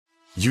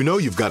You know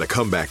you've got a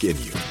comeback in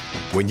you.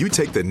 When you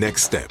take the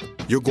next step,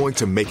 you're going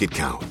to make it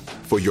count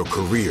for your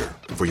career,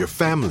 for your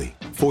family,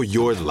 for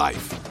your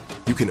life.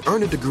 You can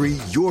earn a degree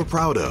you're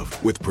proud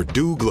of with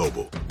Purdue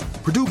Global.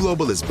 Purdue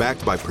Global is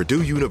backed by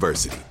Purdue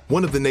University,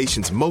 one of the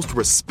nation's most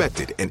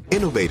respected and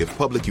innovative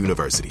public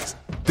universities.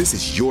 This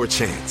is your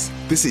chance.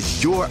 This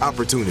is your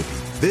opportunity.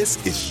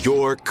 This is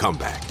your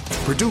comeback.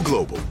 Purdue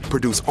Global,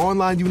 Purdue's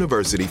online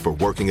university for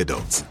working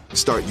adults.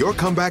 Start your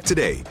comeback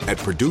today at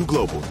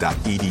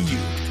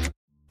purdueglobal.edu.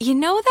 You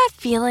know that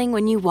feeling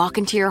when you walk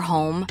into your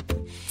home,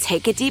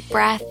 take a deep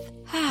breath,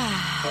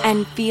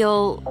 and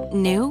feel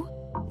new?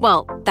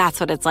 Well, that's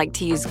what it's like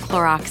to use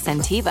Clorox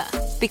Scentiva.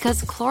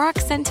 Because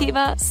Clorox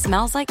Scentiva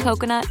smells like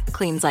coconut,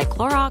 cleans like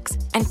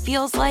Clorox, and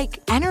feels like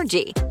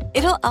energy.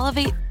 It'll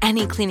elevate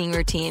any cleaning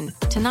routine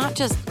to not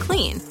just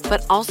clean,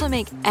 but also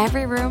make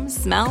every room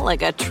smell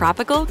like a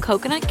tropical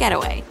coconut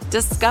getaway.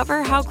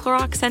 Discover how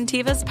Clorox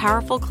Scentiva's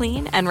powerful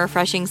clean and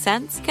refreshing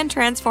scents can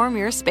transform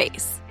your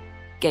space.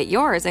 Get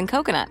yours in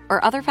coconut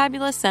or other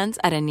fabulous scents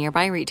at a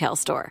nearby retail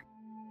store.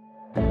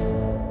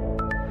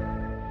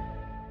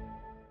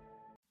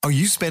 Are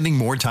you spending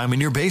more time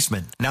in your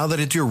basement now that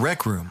it's your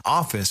rec room,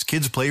 office,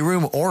 kids'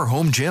 playroom, or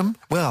home gym?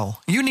 Well,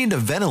 you need to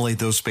ventilate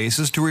those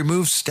spaces to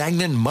remove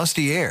stagnant,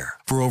 musty air.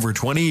 For over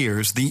 20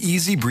 years, the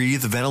Easy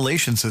Breathe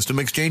ventilation system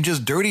exchanges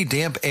dirty,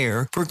 damp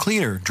air for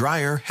cleaner,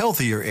 drier,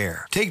 healthier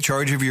air. Take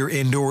charge of your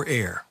indoor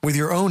air with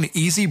your own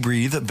Easy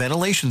Breathe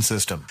ventilation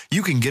system.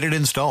 You can get it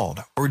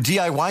installed, or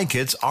DIY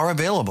kits are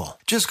available.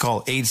 Just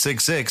call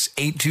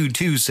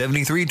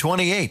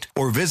 866-822-7328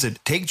 or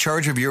visit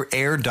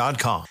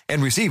takechargeofyourair.com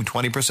and receive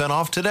 20%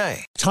 off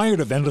today. Tired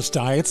of endless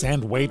diets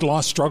and weight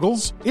loss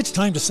struggles? It's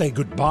time to say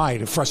goodbye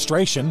to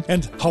frustration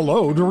and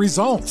hello to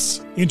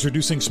results.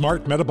 Introducing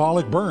Smart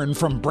Metabolic Burn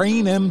from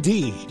Brain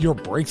MD, your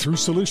breakthrough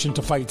solution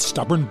to fight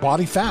stubborn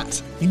body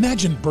fat.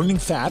 Imagine burning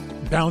fat,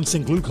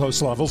 balancing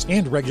glucose levels,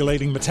 and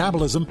regulating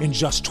metabolism in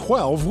just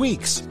 12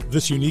 weeks.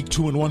 This unique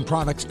 2-in-1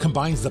 product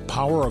combines the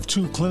power of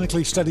 2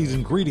 clinically studied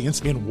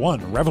ingredients in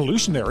one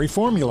revolutionary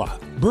formula.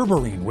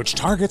 Berberine, which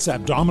targets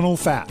abdominal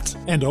fat,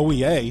 and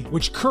OEA,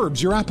 which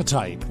curbs your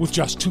appetite. With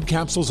just 2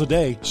 capsules a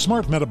day,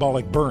 Smart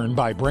Metabolic Burn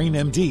by Brain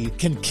MD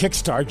can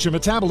kickstart your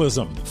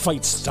metabolism,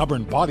 fight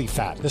stubborn body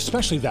fat,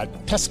 especially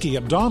that pesky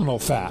abdominal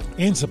fat,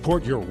 and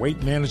support your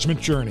weight management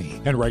journey.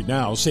 And right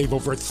now, save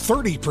over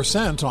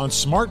 30% on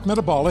Smart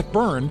Metabolic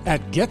Burn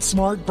at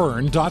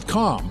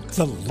GetSmartBurn.com.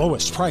 The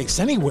lowest price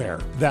anywhere.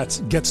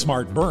 That's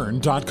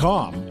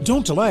GetSmartBurn.com.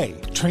 Don't delay.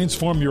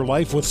 Transform your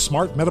life with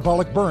Smart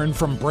Metabolic Burn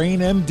from Brain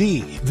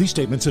MD. These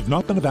statements have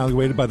not been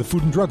evaluated by the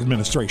Food and Drug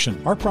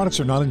Administration. Our products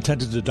are not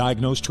intended to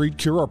diagnose, treat,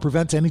 cure, or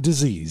prevent any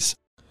disease.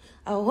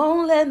 I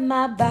won't let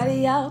my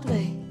body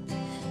outweigh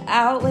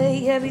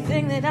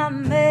everything that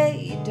I'm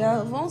made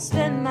of. Won't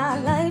spend my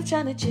life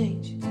trying to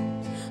change.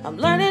 I'm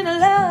learning to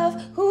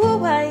love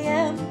who I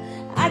am.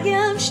 I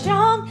am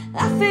strong,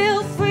 I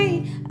feel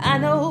free. I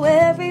know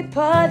every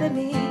part of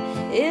me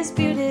is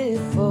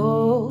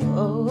beautiful,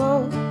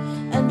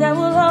 and I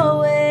will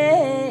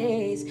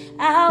always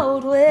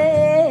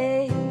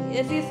outweigh.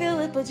 If you feel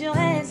it, put your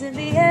hands in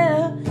the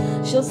air.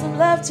 Show some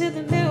love to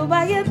the mirror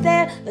while you're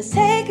there. Let's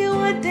take it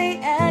one day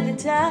at a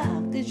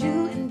time, 'cause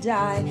you and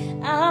I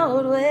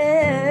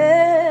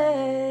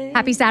outweigh.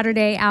 Happy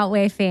Saturday,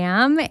 Outweigh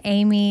fam.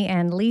 Amy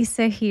and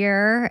Lisa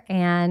here.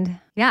 And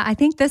yeah, I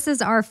think this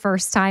is our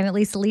first time, at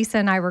least Lisa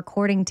and I,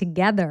 recording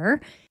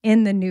together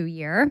in the new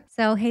year.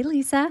 So, hey,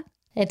 Lisa.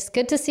 It's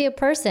good to see a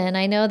person.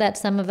 I know that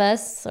some of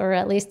us, or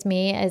at least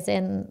me, is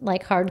in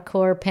like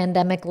hardcore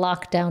pandemic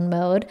lockdown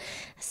mode.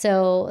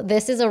 So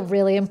this is a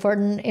really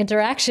important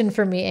interaction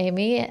for me,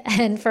 Amy.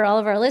 And for all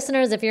of our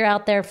listeners, if you're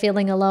out there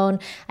feeling alone,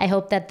 I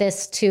hope that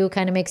this too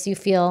kind of makes you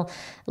feel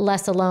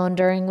less alone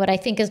during what I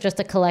think is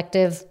just a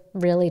collective,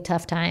 really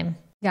tough time.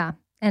 Yeah.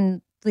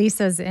 And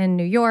Lisa's in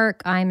New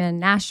York. I'm in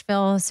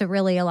Nashville. So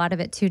really a lot of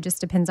it too just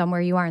depends on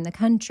where you are in the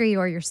country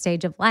or your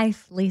stage of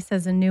life.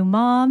 Lisa's a new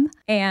mom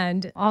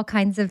and all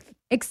kinds of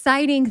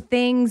exciting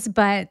things,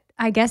 but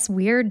I guess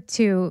weird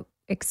to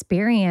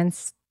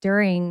experience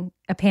during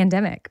a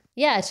pandemic.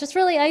 Yeah, it's just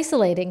really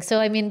isolating. So,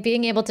 I mean,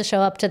 being able to show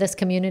up to this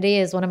community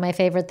is one of my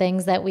favorite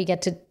things that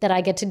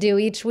I get to do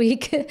each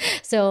week.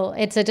 So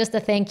it's just a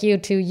thank you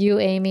to you,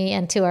 Amy,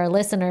 and to our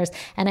listeners.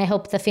 And I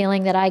hope the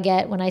feeling that I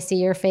get when I see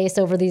your face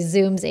over these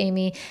Zooms,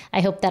 Amy,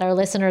 I hope that our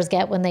listeners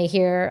get when they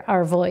hear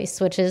our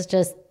voice, which is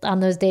just on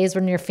those days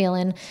when you're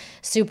feeling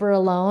super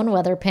alone,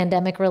 whether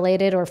pandemic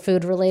related or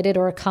food related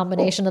or a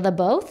combination of the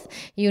both,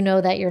 you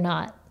know that you're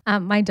not.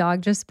 My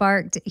dog just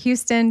barked.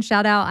 Houston,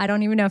 shout out. I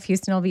don't even know if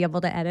Houston will be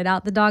able to edit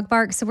out the dog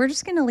bark. So we're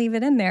just going to leave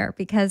it in there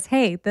because,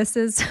 hey, this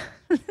is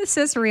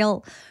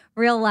real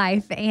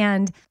life.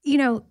 And, you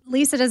know,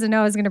 Lisa doesn't know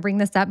I was going to bring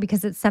this up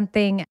because it's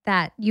something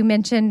that you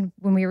mentioned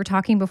when we were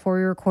talking before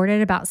we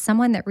recorded about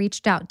someone that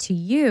reached out to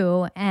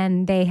you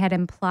and they had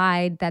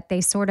implied that they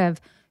sort of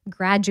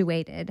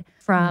graduated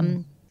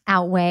from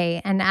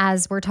Outweigh. And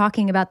as we're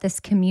talking about this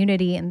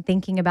community and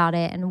thinking about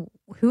it and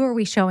who are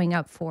we showing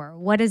up for?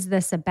 What is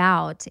this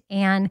about?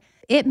 And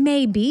it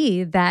may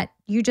be that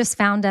you just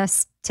found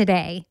us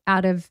today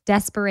out of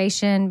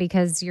desperation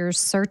because you're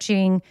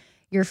searching,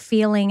 you're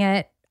feeling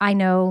it. I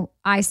know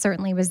I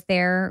certainly was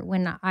there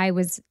when I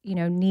was,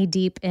 knee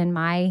deep in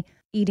my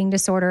eating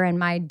disorder and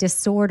my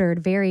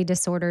very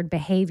disordered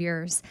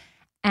behaviors.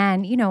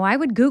 And, I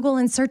would Google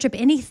and search up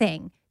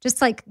anything,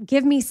 just like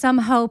give me some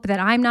hope that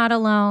I'm not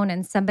alone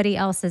and somebody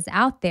else is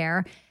out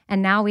there.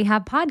 And now we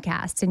have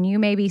podcasts, and you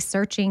may be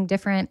searching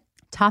different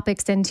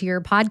topics into your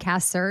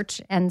podcast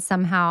search and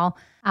somehow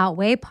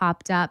Outweigh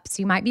popped up.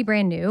 So you might be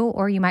brand new,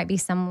 or you might be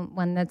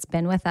someone that's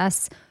been with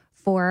us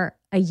for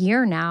a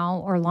year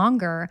now or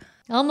longer.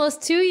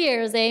 Almost 2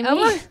 years, Amy.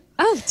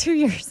 2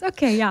 years.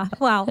 Okay, yeah.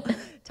 Wow.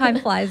 Time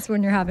flies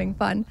when you're having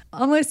fun.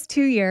 Almost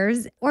 2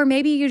 years. Or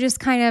maybe you just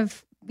kind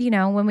of,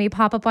 when we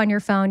pop up on your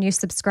phone, you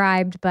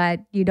subscribed,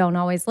 but you don't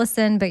always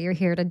listen, but you're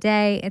here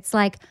today. It's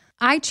like,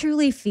 I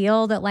truly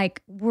feel that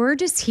we're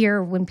just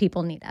here when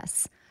people need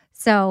us.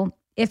 So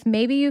if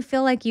maybe you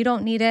feel like you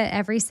don't need it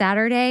every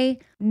Saturday,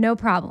 no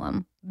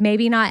problem.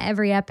 Maybe not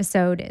every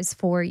episode is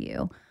for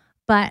you.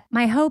 But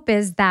my hope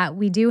is that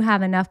we do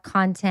have enough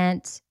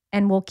content,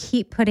 and we'll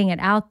keep putting it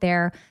out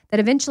there, that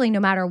eventually, no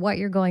matter what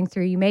you're going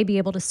through, you may be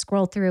able to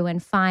scroll through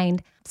and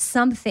find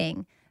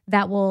something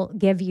that will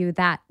give you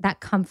that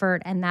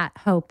comfort and that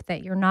hope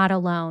that you're not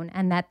alone,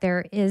 and that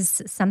there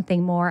is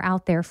something more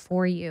out there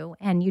for you,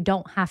 and you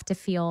don't have to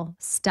feel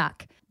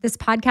stuck. This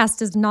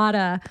podcast is not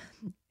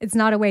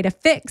a way to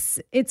fix.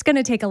 It's going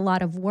to take a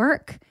lot of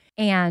work,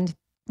 and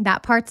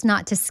that part's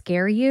not to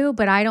scare you,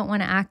 but I don't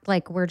want to act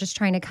like we're just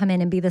trying to come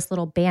in and be this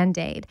little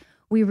Band-Aid.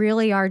 We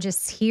really are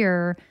just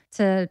here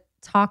to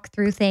talk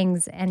through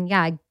things and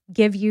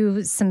give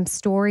you some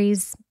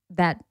stories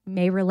that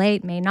may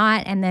relate, may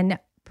not, and then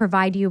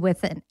provide you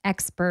with an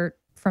expert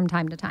from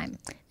time to time.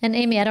 And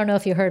Amy, I don't know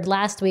if you heard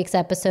last week's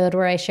episode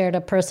where I shared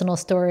a personal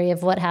story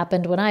of what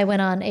happened when I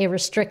went on a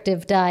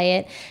restrictive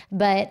diet,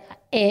 but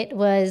it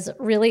was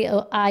really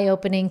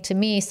eye-opening to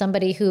me,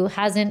 somebody who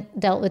hasn't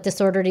dealt with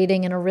disordered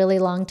eating in a really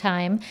long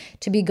time,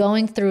 to be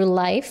going through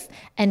life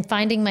and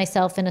finding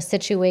myself in a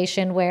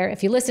situation where,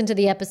 if you listen to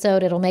the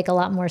episode, it'll make a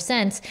lot more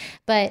sense.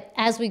 But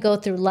as we go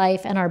through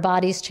life and our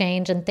bodies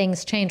change and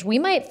things change, we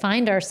might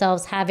find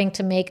ourselves having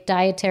to make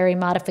dietary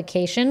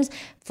modifications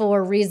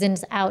for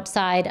reasons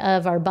outside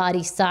of our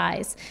body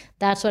size.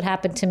 That's what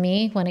happened to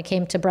me when it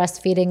came to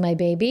breastfeeding my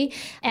baby.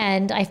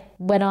 And I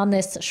went on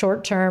this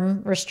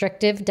short-term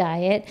restrictive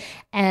diet,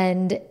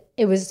 and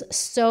it was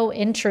so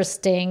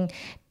interesting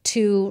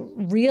to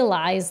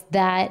realize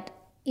that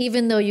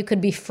even though you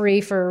could be free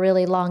for a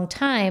really long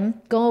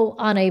time, go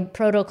on a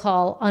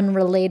protocol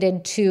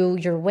unrelated to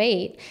your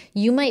weight,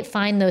 you might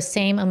find those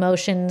same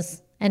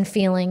emotions and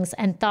feelings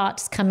and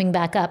thoughts coming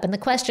back up. And the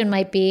question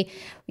might be,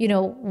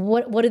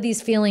 what do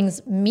these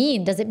feelings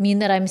mean? Does it mean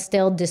that I'm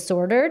still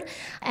disordered?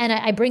 And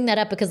I bring that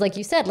up because, like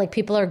you said,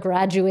 people are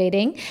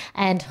graduating,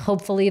 and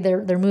hopefully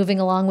they're moving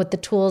along with the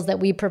tools that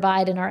we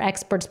provide and our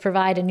experts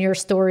provide, and your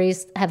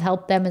stories have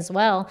helped them as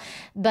well.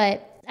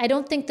 But I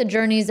don't think the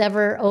journey's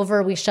ever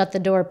over. We shut the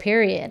door,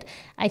 period.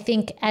 I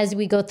think as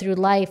we go through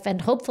life,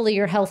 and hopefully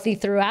you're healthy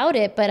throughout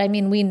it, but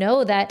we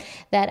know that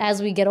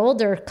as we get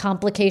older,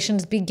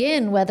 complications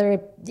begin,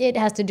 whether it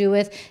has to do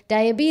with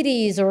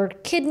diabetes or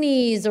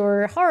kidneys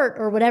or heart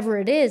or whatever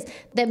it is,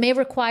 that may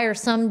require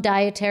some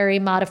dietary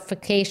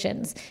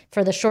modifications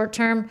for the short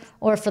term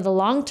or for the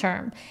long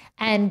term.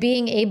 And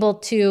being able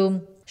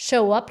to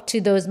show up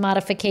to those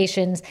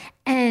modifications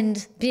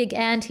and, big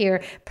and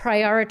here,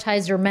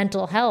 prioritize your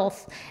mental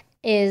health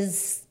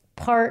is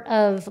part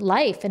of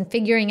life, and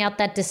figuring out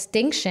that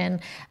distinction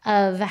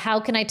of how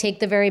can I take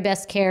the very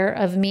best care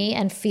of me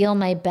and feel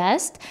my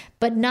best,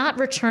 but not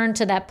return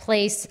to that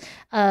place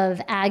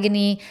of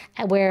agony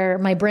where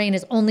my brain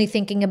is only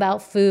thinking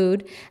about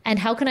food, and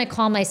how can I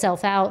call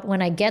myself out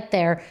when I get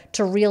there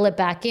to reel it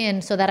back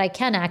in so that I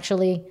can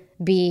actually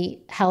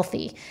be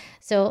healthy.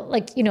 So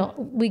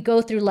we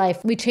go through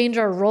life, we change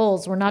our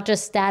roles. We're not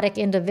just static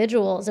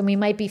individuals, and we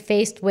might be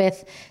faced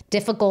with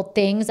difficult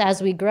things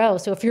as we grow.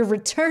 So if you're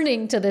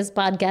returning to this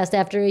podcast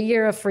after a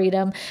year of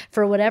freedom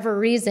for whatever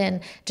reason,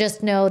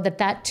 just know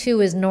that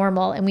too is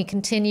normal, and we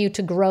continue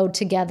to grow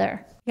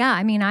together. Yeah,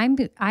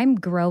 I'm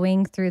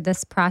growing through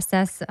this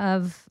process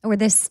or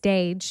this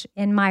stage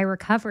in my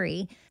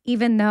recovery,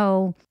 even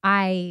though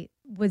I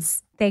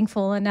was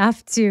thankful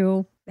enough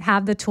to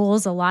have the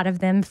tools, a lot of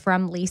them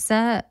from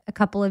Lisa a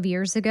couple of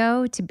years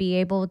ago, to be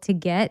able to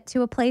get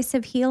to a place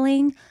of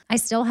healing. I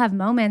still have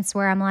moments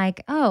where I'm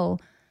like, I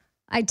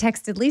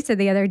texted Lisa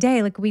the other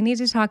day, we need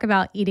to talk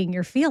about eating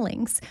your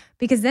feelings,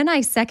 because then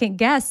I second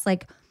guess,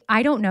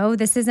 I don't know,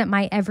 this isn't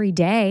my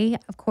everyday.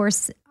 Of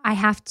course, I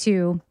have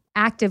to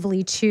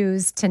actively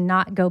choose to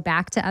not go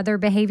back to other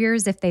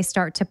behaviors if they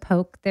start to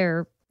poke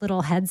their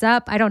little heads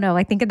up. I don't know.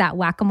 I think of that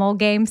whack-a-mole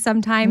game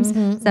sometimes.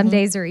 Some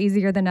days are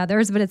easier than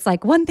others, but it's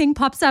one thing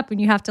pops up and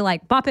you have to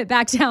bop it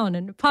back down,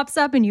 and it pops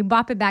up and you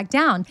bop it back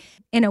down.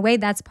 In a way,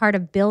 that's part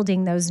of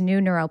building those new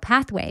neural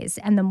pathways.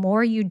 And the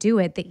more you do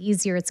it, the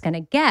easier it's going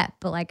to get.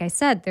 But like I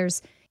said,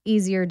 there's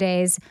easier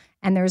days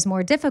and there's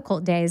more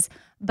difficult days.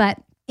 But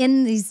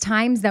in these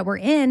times that we're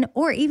in,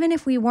 or even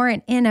if we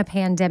weren't in a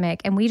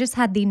pandemic and we just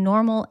had the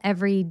normal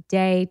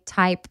everyday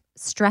type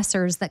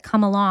stressors that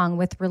come along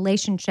with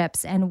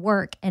relationships and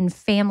work and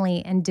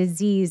family and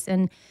disease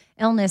and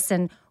illness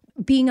and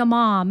being a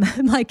mom,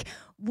 like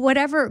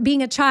whatever,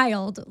 being a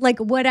child, like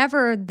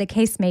whatever the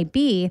case may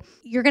be,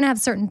 you're going to have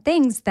certain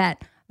things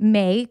that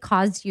may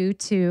cause you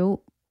to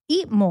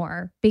eat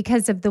more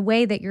because of the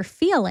way that you're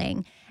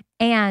feeling.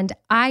 And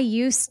I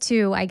used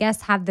to, I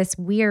guess, have this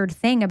weird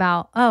thing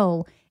about,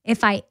 oh,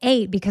 if I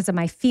ate because of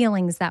my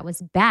feelings, that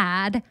was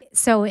bad.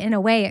 So in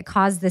a way, it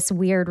caused this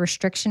weird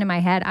restriction in my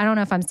head. I don't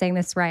know if I'm saying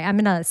this right. I'm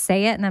going to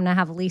say it and I'm going to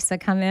have Lisa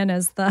come in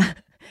as the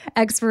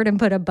expert and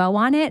put a bow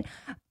on it.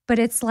 But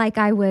it's like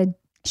I would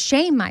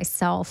shame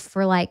myself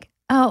for like,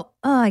 oh,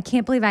 I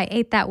can't believe I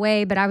ate that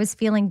way, but I was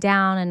feeling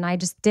down and I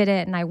just did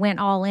it and I went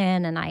all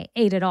in and I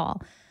ate it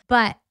all.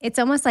 But it's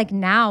almost like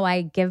now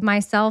I give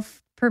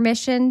myself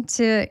permission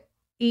to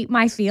eat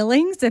my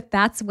feelings if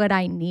that's what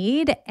I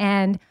need.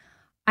 And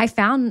I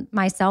found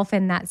myself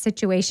in that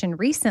situation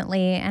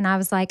recently and I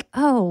was like,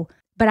 oh,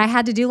 but I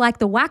had to do like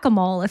the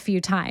whack-a-mole a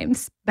few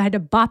times. I had to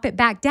bop it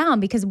back down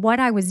because what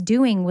I was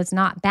doing was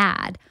not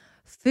bad.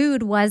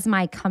 Food was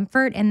my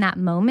comfort in that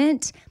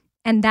moment,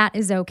 and that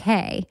is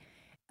okay.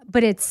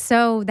 But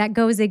that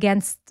goes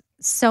against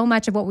so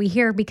much of what we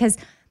hear, because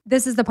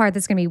this is the part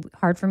that's going to be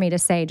hard for me to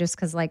say just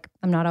because like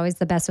I'm not always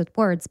the best with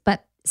words,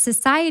 but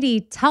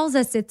society tells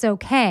us it's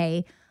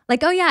okay.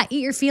 Like, oh yeah,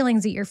 eat your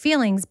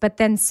feelings. But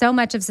then so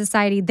much of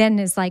society then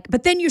is like,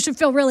 but then you should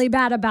feel really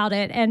bad about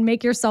it and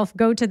make yourself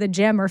go to the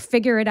gym or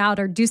figure it out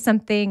or do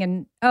something.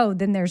 And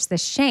then there's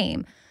this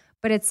shame.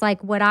 But it's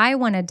like what I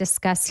want to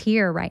discuss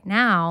here right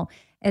now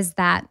is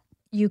that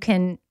you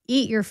can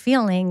eat your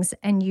feelings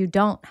and you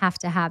don't have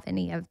to have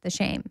any of the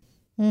shame.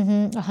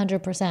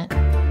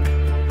 100%.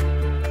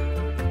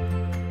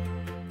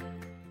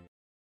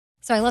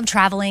 So I love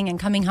traveling and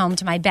coming home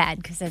to my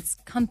bed because it's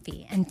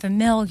comfy and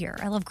familiar.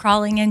 I love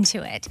crawling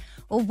into it.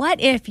 Well,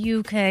 what if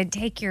you could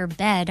take your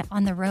bed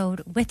on the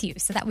road with you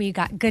so that way you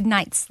got good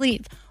night's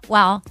sleep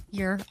while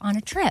you're on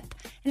a trip?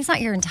 And it's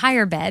not your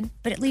entire bed,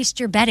 but at least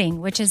your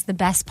bedding, which is the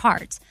best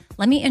part.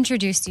 Let me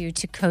introduce you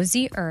to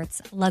Cozy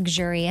Earth's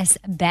luxurious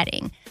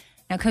bedding.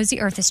 Now, Cozy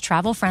Earth is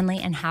travel-friendly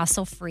and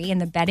hassle-free,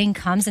 and the bedding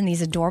comes in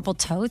these adorable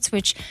totes,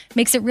 which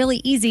makes it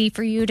really easy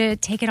for you to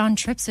take it on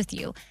trips with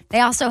you.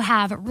 They also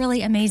have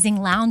really amazing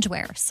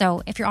loungewear,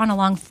 so if you're on a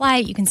long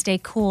flight, you can stay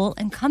cool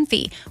and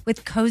comfy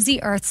with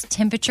Cozy Earth's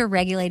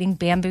temperature-regulating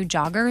bamboo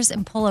joggers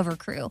and pullover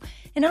crew.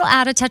 And it'll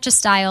add a touch of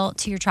style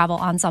to your travel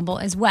ensemble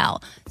as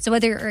well. So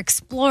whether you're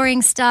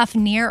exploring stuff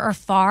near or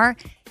far,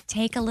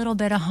 take a little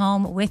bit of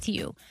home with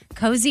you.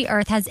 Cozy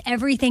Earth has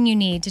everything you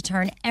need to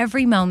turn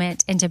every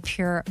moment into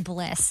pure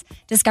bliss.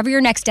 Discover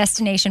your next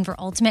destination for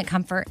ultimate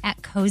comfort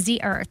at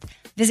Cozy Earth.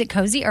 Visit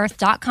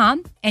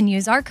CozyEarth.com and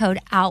use our code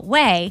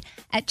OUTWEIGH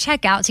at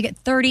checkout to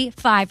get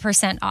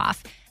 35%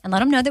 off. And let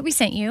them know that we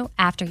sent you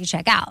after you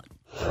check out.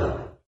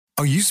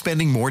 Are you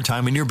spending more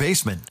time in your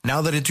basement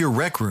now that it's your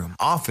rec room,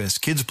 office,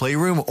 kids'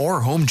 playroom, or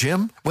home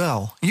gym?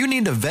 Well, you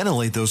need to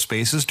ventilate those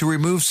spaces to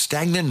remove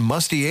stagnant,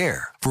 musty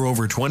air. For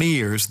over 20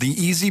 years, the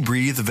Easy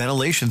Breathe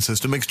ventilation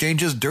system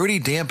exchanges dirty,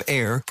 damp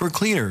air for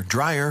cleaner,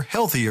 drier,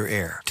 healthier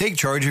air. Take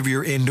charge of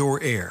your indoor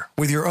air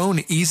with your own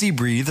Easy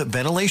Breathe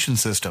ventilation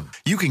system.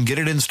 You can get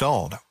it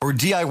installed, or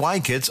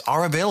DIY kits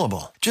are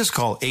available. Just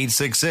call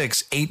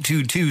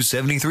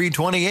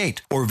 866-822-7328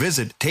 or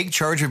visit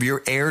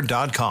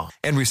takechargeofyourair.com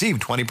and receive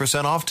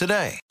 20% off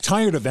today.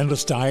 Tired of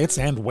endless diets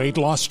and weight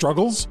loss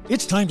struggles?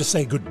 It's time to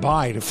say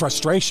goodbye to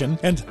frustration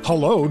and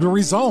hello to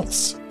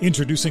results.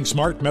 Introducing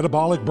Smart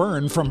Metabolic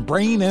Burn from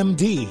Brain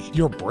MD,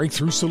 your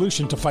breakthrough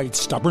solution to fight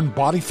stubborn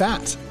body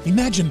fat.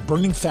 Imagine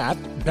burning fat,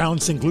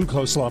 balancing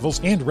glucose levels,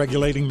 and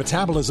regulating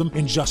metabolism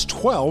in just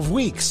 12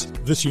 weeks.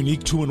 This unique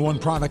 2-in-1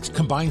 product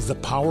combines the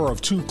power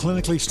of 2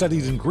 clinically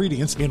studied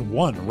ingredients in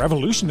one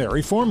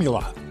revolutionary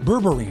formula.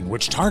 Berberine,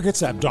 which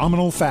targets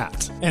abdominal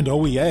fat, and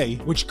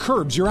OEA, which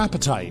curbs your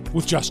appetite.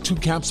 With just 2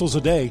 capsules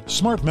a day,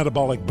 Smart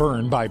Metabolic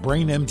Burn by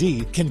Brain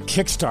MD can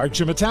kickstart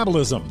your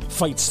metabolism,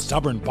 fight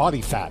stubborn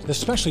body fat,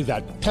 especially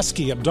that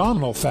pesky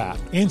abdominal fat,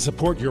 and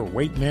support your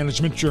weight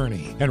management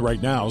journey. And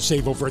right now,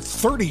 save over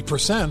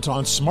 30%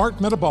 on Smart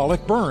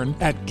Metabolic Burn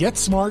at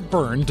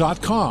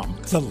GetSmartBurn.com.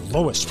 The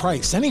lowest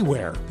price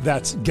anywhere.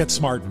 That's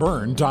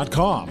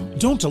GetSmartBurn.com.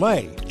 Don't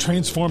delay.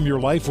 Transform your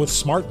life with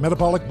Smart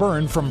Metabolic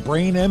Burn from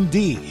Brain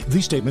MD.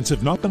 These statements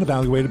have not been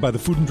evaluated by the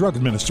Food and Drug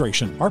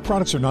Administration. Our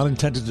products are not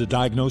intended to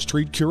diagnose,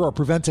 treat, cure, or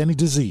prevent any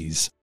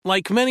disease.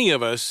 Like many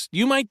of us,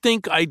 you might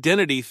think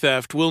identity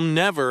theft will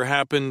never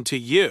happen to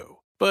you.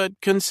 But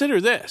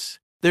consider this.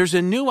 There's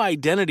a new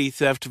identity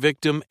theft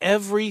victim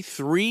every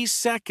 3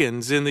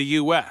 seconds in the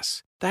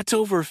U.S. That's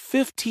over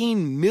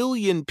 15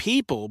 million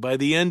people by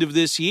the end of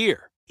this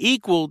year,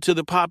 equal to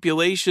the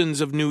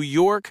populations of New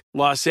York,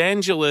 Los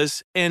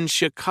Angeles, and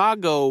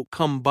Chicago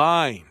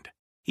combined.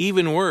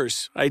 Even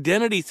worse,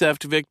 identity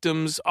theft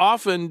victims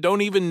often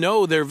don't even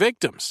know they're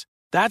victims.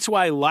 That's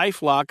why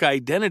LifeLock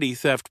Identity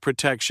Theft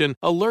Protection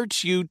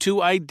alerts you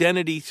to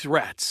identity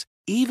threats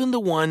even the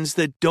ones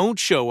that don't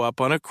show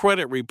up on a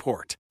credit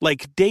report,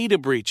 like data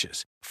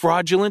breaches,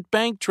 fraudulent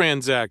bank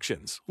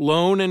transactions,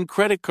 loan and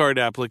credit card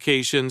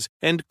applications,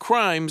 and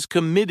crimes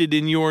committed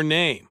in your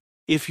name.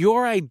 If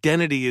your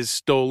identity is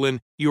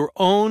stolen, your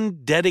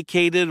own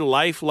dedicated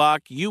LifeLock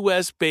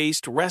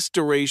U.S.-based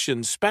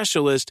restoration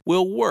specialist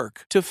will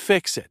work to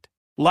fix it.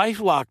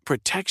 LifeLock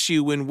protects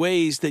you in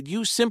ways that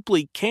you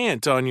simply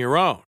can't on your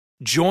own.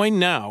 Join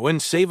now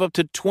and save up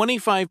to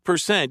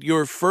 25%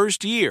 your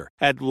first year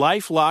at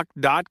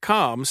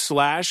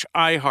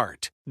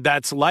LifeLock.com/iHeart.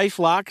 That's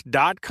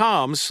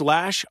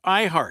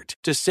LifeLock.com/iHeart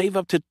to save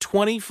up to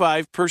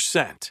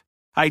 25%.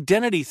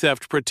 Identity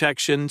theft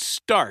protection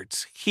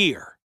starts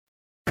here.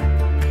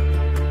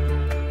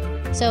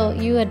 So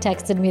you had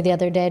texted me the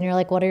other day and you're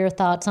like, what are your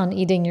thoughts on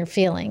eating your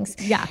feelings?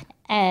 Yeah.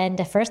 And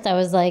at first I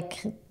was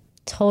like,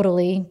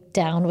 totally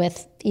down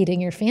with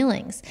eating your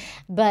feelings.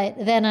 But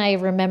then I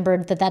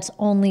remembered that that's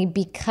only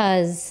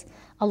because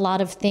a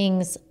lot of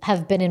things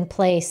have been in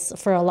place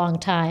for a long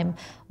time,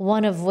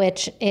 one of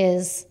which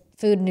is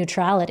food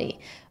neutrality,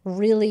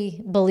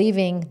 really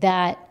believing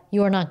that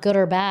you are not good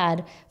or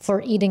bad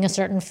for eating a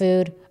certain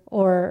food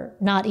or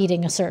not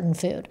eating a certain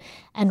food,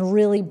 and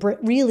really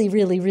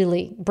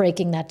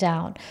breaking that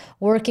down,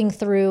 working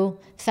through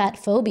fat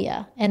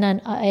phobia and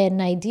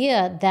an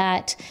idea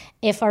that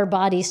if our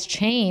bodies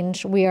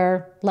change, we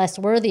are less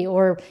worthy,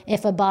 or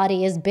if a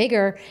body is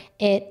bigger,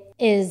 it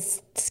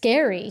is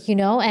scary,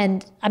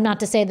 and I'm not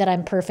to say that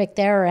I'm perfect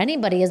there or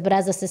anybody is, but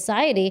as a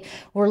society,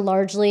 we're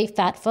largely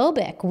fat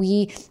phobic.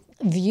 We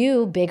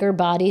view bigger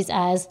bodies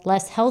as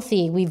less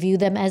healthy. We view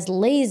them as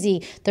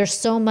lazy. There's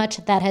so much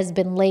that has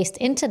been laced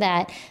into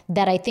that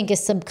I think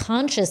is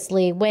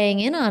subconsciously weighing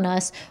in on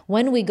us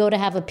when we go to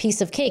have a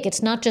piece of cake.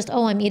 It's not just,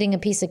 oh, I'm eating a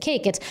piece of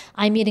cake. It's,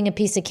 I'm eating a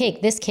piece of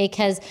cake. This cake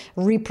has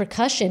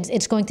repercussions.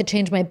 It's going to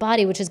change my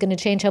body, which is going to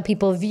change how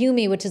people view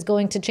me, which is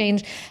going to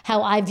change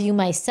how I view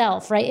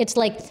myself, right? It's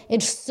like,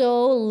 it's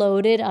so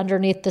loaded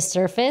underneath the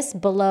surface.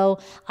 Below,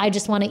 I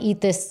just want to eat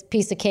this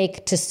piece of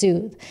cake to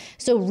soothe.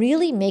 So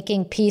really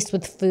making peace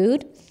with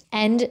food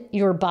and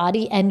your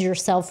body and your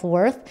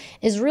self-worth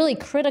is really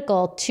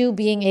critical to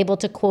being able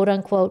to quote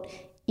unquote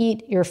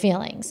eat your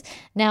feelings.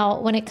 Now,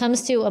 when it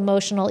comes to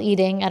emotional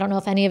eating, I don't know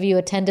if any of you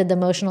attended the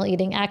emotional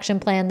eating action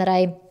plan that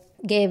I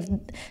gave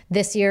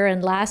this year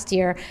and last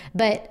year,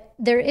 but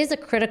there is a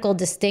critical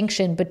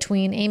distinction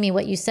between, Amy,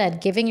 what you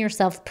said, giving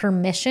yourself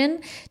permission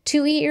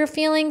to eat your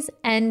feelings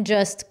and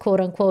just quote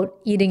unquote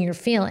eating your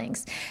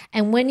feelings.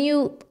 And when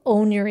you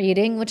own your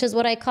eating, which is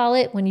what I call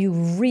it, when you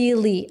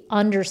really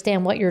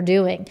understand what you're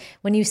doing,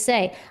 when you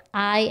say,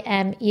 I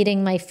am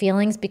eating my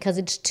feelings because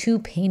it's too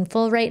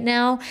painful right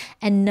now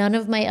and none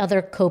of my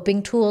other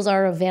coping tools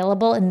are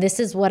available, and this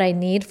is what I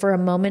need for a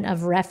moment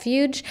of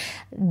refuge,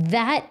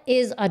 that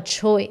is a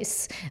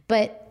choice.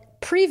 But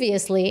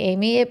previously,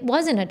 Amy, it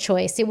wasn't a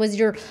choice. It was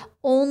your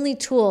only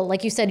tool.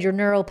 Like you said, your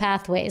neural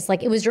pathways.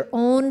 Like it was your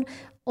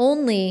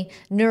only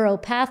neural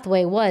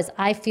pathway was,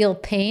 I feel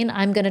pain,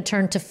 I'm going to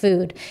turn to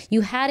food.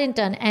 You hadn't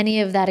done any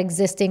of that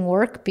existing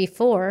work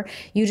before.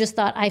 You just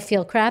thought, I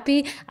feel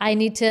crappy. I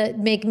need to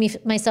make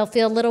myself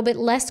feel a little bit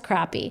less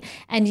crappy.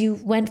 And you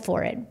went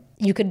for it.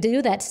 You could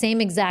do that same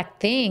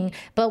exact thing,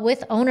 but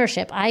with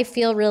ownership. I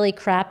feel really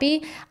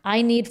crappy.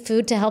 I need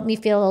food to help me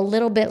feel a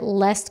little bit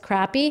less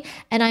crappy,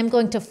 and I'm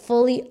going to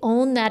fully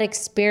own that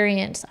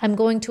experience. I'm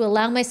going to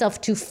allow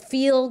myself to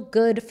feel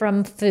good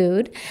from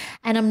food,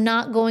 and I'm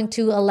not going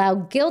to allow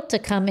guilt to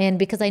come in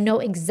because I know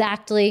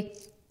exactly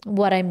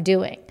what I'm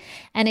doing.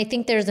 And I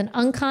think there's an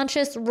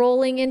unconscious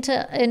rolling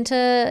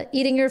into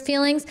eating your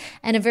feelings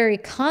and a very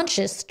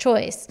conscious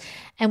choice.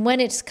 And when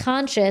it's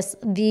conscious,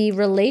 the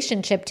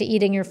relationship to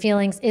eating your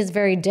feelings is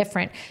very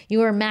different.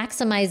 You are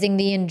maximizing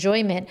the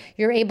enjoyment.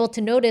 You're able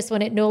to notice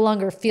when it no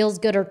longer feels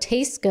good or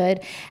tastes good,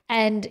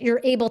 and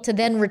you're able to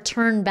then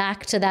return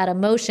back to that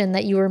emotion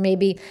that you were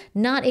maybe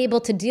not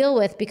able to deal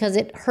with because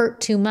it hurt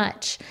too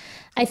much.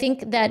 I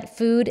think that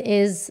food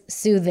is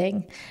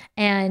soothing,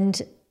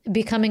 and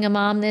becoming a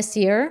mom this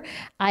year,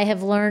 I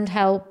have learned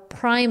how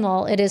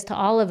primal it is to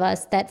all of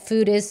us that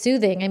food is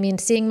soothing. I mean,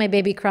 seeing my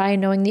baby cry,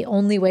 knowing the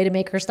only way to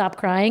make her stop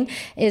crying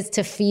is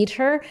to feed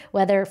her,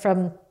 whether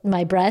from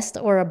my breast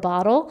or a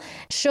bottle,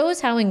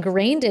 shows how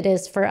ingrained it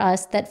is for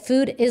us that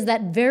food is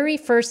that very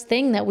first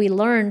thing that we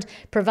learned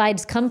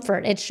provides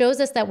comfort. It shows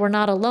us that we're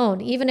not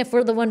alone, even if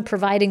we're the one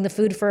providing the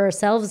food for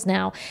ourselves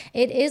now.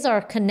 It is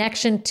our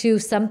connection to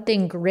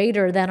something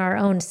greater than our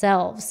own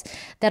selves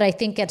that I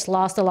think gets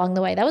lost along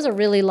the way. That was a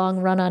really long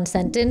run-on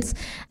sentence,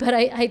 but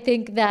I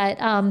think that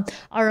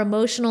our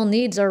emotional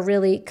needs are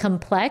really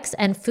complex,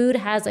 and food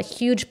has a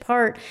huge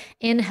part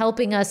in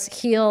helping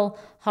us heal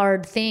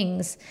hard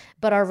things,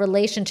 but our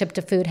relationship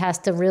to food has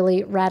to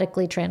really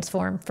radically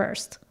transform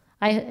first.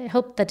 I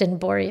hope that didn't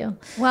bore you.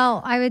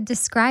 Well, I would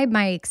describe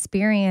my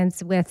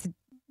experience with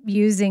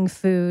using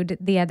food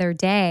the other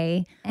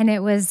day, and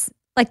it was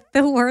like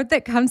the word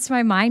that comes to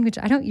my mind, which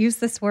I don't use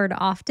this word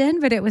often,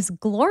 but it was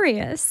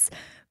glorious,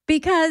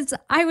 because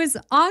I was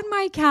on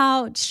my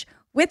couch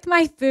with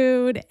my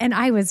food and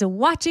I was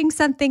watching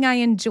something I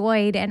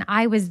enjoyed and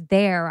I was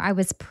there. I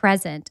was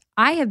present.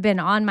 I have been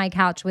on my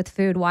couch with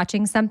food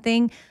watching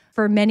something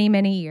for many,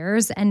 many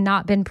years and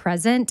not been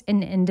present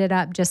and ended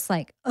up just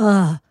like,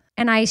 ugh.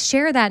 And I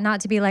share that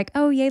not to be like,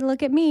 oh, yay,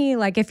 look at me.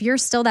 Like if you're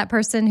still that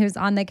person who's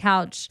on the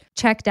couch,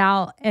 checked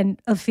out and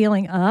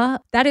feeling,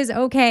 that is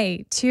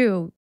okay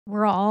too.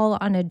 We're all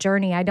on a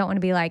journey. I don't want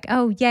to be like,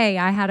 oh, yay,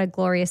 I had a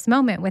glorious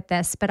moment with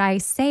this, but I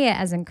say it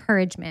as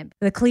encouragement.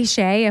 The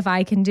cliche, if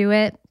I can do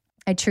it,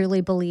 I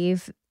truly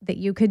believe that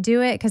you could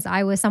do it because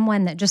I was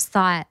someone that just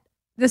thought,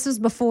 this was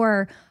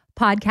before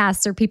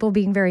podcasts or people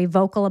being very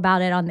vocal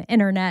about it on the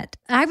internet.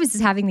 I was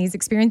just having these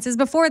experiences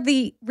before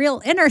the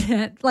real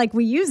internet, like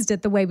we used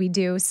it the way we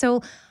do.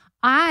 So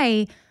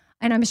and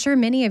I'm sure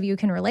many of you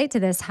can relate to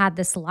this, had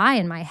this lie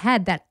in my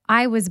head that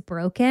I was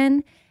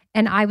broken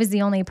and I was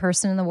the only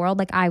person in the world.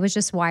 Like I was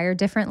just wired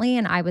differently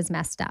and I was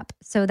messed up.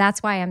 So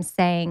that's why I'm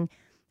saying,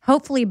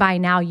 hopefully by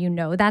now, you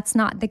know, that's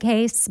not the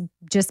case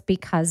just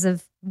because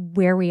of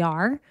where we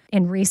are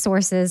in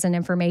resources and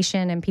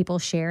information and people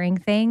sharing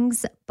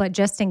things. But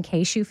just in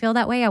case you feel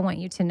that way, I want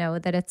you to know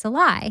that it's a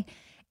lie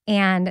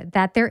and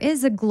that there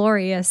is a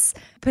glorious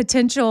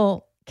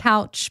potential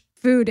couch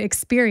food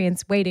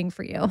experience waiting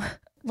for you.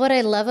 What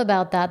I love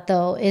about that,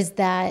 though, is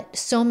that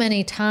so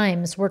many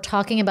times we're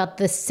talking about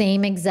the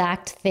same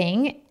exact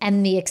thing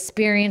and the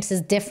experience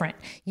is different.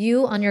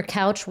 You on your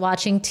couch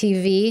watching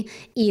TV,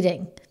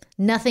 eating.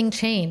 Nothing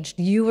changed.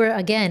 You were,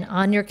 again,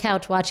 on your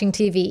couch watching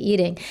TV,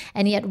 eating.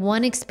 And yet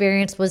one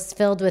experience was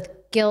filled with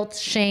guilt,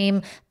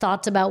 shame,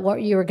 thoughts about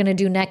what you were going to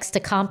do next to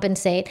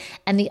compensate.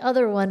 And the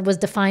other one was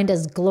defined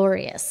as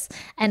glorious.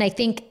 And I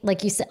think,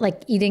 like you said,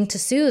 like eating to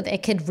soothe,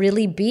 it could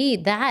really be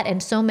that.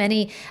 And so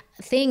many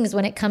things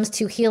when it comes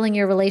to healing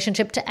your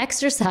relationship to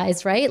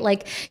exercise, right?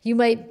 Like you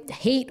might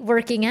hate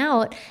working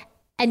out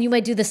and you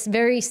might do this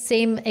very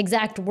same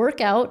exact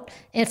workout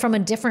and from a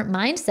different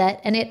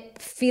mindset and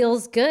it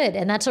feels good.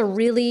 And that's a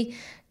really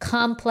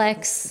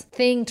complex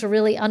thing to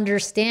really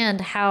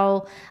understand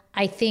how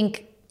I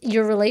think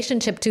your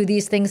relationship to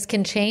these things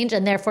can change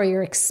and therefore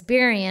your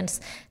experience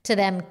to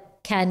them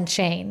can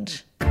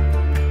change.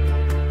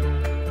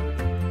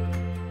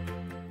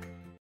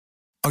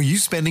 Are you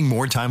spending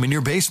more time in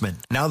your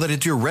basement now that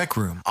it's your rec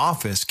room,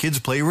 office, kids'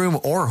 playroom,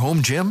 or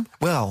home gym?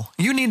 Well,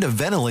 you need to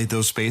ventilate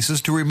those spaces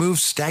to remove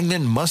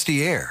stagnant,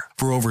 musty air.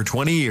 For over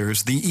 20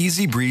 years, the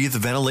Easy Breathe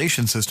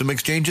ventilation system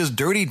exchanges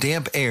dirty,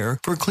 damp air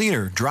for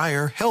cleaner,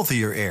 drier,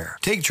 healthier air.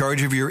 Take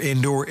charge of your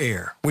indoor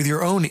air with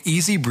your own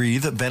Easy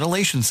Breathe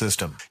ventilation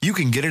system. You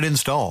can get it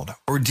installed,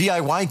 or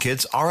DIY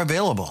kits are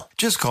available.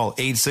 Just call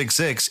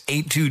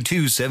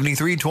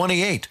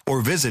 866-822-7328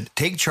 or visit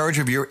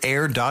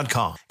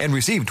takechargeofyourair.com and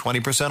receive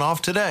 20%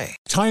 off today.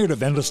 Tired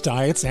of endless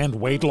diets and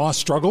weight loss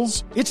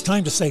struggles? It's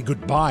time to say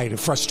goodbye to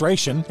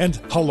frustration and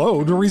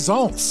hello to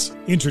results.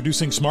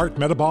 Introducing Smart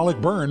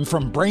Metabolic Burn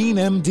from Brain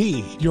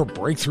MD, your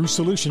breakthrough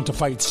solution to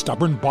fight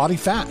stubborn body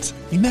fat.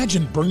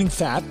 Imagine burning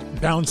fat,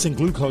 balancing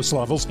glucose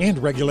levels, and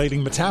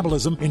regulating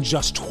metabolism in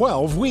just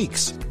 12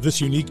 weeks. This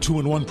unique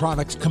 2-in-1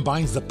 product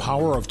combines the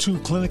power of 2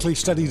 clinically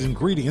studied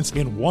ingredients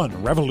in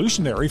one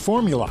revolutionary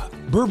formula.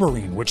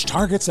 Berberine, which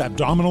targets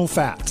abdominal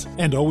fat,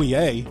 and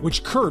OEA,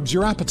 which curbs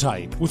your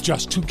appetite. With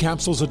just 2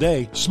 capsules a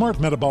day, Smart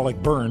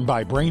Metabolic Burn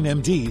by Brain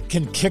MD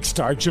can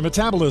kickstart your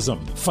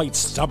metabolism, fight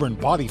stubborn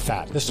body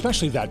fat,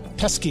 especially that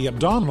pesky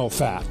abdominal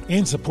fat,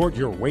 and support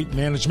your weight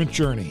management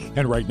journey.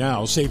 And right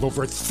now, save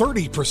over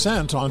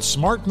 30% on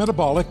Smart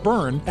Metabolic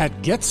Burn at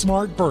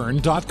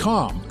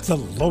GetSmartBurn.com. The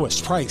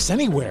lowest price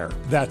anywhere.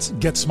 That's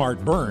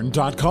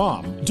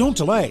GetSmartBurn.com. Don't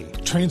delay.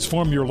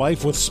 Transform your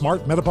life with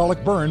Smart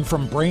Metabolic Burn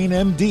from Brain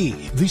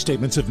MD. These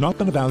statements have not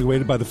been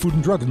evaluated by the Food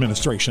and Drug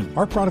Administration.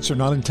 Our products are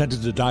not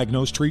intended to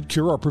diagnose, treat,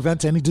 cure, or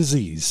prevent any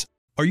disease.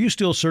 Are you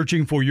still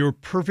searching for your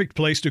perfect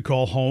place to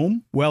call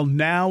home? Well,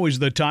 now is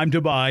the time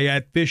to buy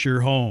at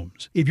Fisher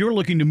Homes. If you're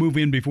looking to move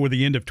in before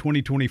the end of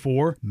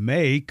 2024,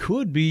 May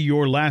could be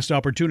your last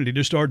opportunity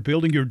to start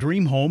building your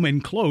dream home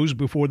and close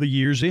before the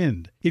year's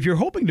end. If you're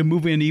hoping to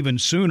move in even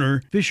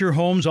sooner, Fisher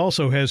Homes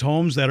also has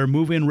homes that are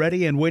move-in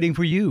ready and waiting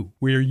for you,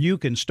 where you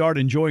can start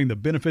enjoying the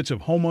benefits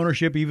of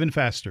homeownership even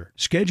faster.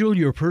 Schedule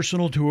your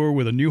personal tour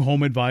with a new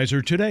home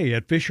advisor today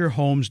at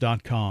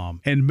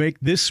FisherHomes.com and make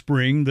this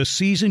spring the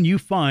season you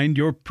find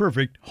your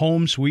perfect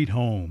home sweet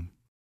home.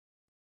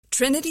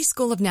 Trinity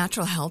School of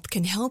Natural Health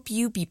can help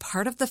you be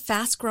part of the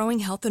fast-growing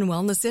health and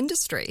wellness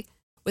industry.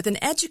 With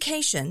an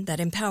education that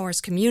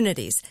empowers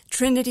communities,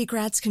 Trinity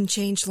grads can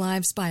change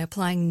lives by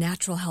applying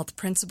natural health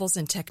principles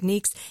and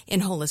techniques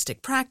in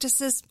holistic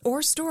practices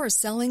or stores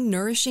selling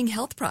nourishing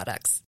health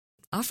products.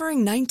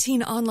 Offering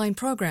 19 online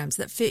programs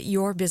that fit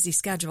your busy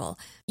schedule,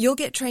 you'll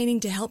get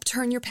training to help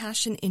turn your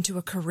passion into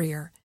a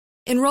career.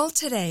 Enroll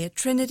today at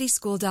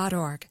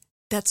trinityschool.org.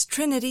 That's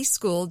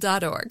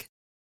trinityschool.org.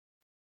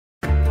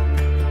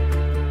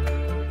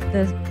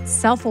 The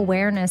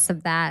self-awareness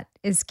of that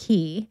is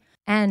key.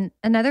 And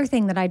another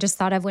thing that I just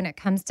thought of when it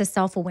comes to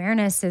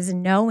self-awareness is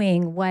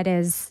knowing what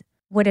is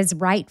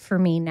right for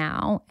me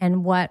now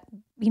and what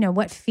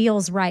what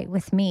feels right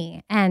with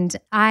me. And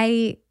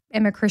I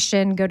am a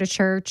Christian, go to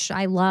church.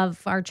 I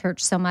love our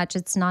church so much.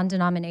 It's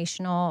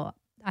non-denominational.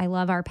 I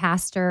love our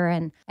pastor.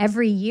 And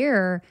every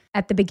year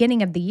at the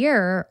beginning of the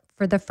year,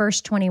 for the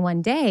first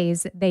 21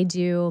 days, they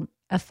do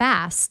a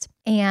fast.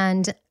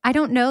 And I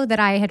don't know that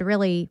I had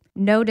really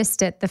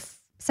noticed it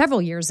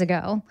several years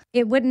ago.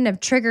 It wouldn't have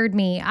triggered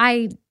me.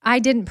 I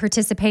didn't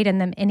participate in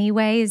them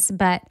anyways,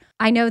 but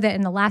I know that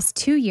in the last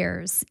 2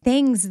 years,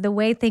 the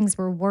way things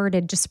were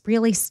worded just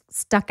really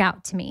stuck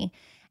out to me.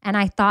 And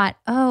I thought,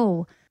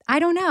 I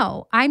don't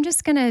know. I'm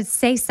just going to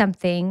say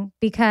something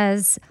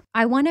because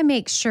I want to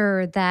make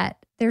sure that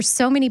there's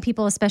so many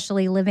people,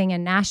 especially living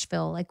in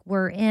Nashville. Like,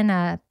 we're in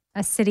a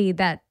city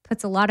that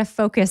puts a lot of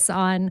focus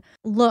on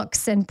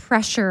looks and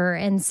pressure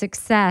and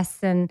success.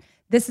 And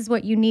this is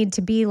what you need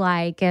to be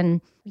like.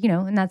 And,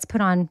 and that's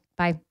put on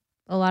by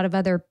a lot of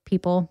other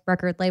people,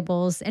 record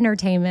labels,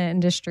 entertainment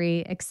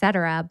industry, et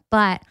cetera.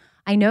 But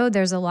I know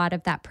there's a lot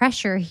of that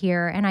pressure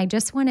here. And I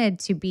just wanted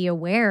to be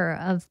aware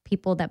of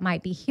people that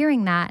might be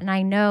hearing that. And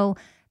I know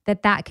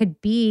that could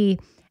be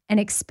an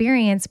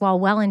experience, while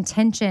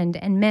well-intentioned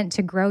and meant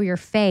to grow your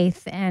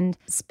faith and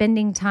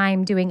spending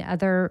time doing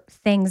other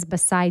things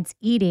besides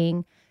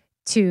eating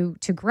to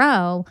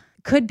grow,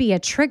 could be a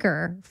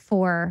trigger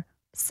for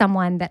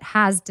someone that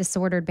has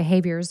disordered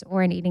behaviors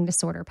or an eating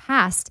disorder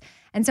past.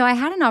 And so I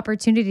had an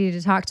opportunity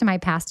to talk to my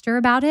pastor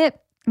about it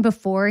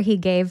before he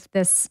gave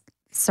this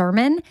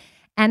sermon.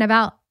 And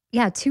about,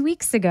 2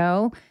 weeks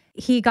ago,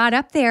 he got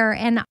up there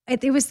and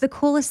it was the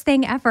coolest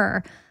thing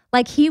ever.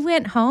 Like, he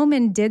went home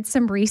and did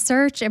some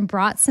research and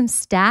brought some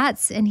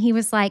stats. And he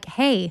was like,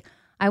 hey,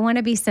 I want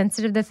to be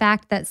sensitive to the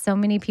fact that so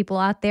many people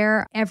out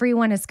there,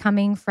 everyone is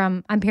coming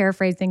from, I'm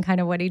paraphrasing kind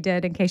of what he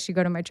did in case you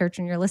go to my church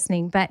and you're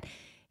listening. But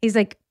he's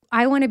like,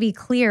 I want to be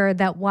clear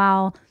that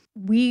while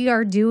we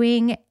are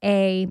doing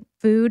a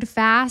food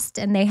fast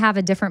and they have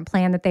a different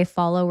plan that they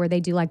follow where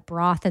they do like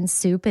broth and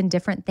soup and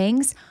different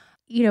things,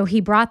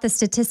 he brought the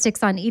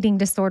statistics on eating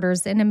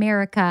disorders in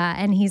America.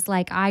 And he's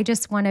like, I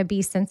just want to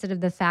be sensitive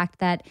to the fact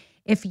that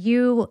if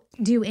you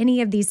do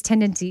any of these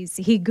tendencies,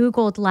 he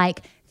Googled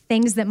like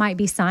things that might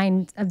be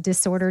signs of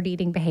disordered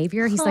eating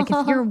behavior. He's like,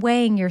 if you're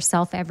weighing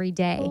yourself every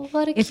day,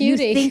 if you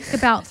think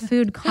about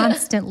food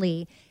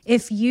constantly,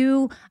 if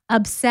you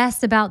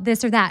obsess about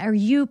this or that, or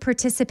you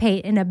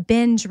participate in a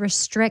binge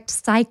restrict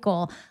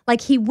cycle,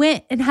 like he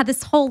went and had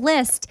this whole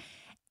list.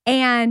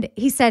 And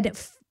he said,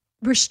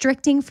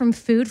 restricting from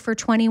food for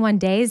 21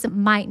 days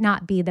might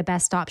not be the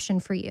best option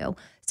for you.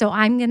 So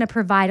I'm going to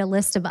provide a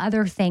list of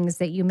other things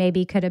that you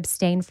maybe could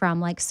abstain from,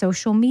 like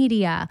social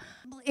media.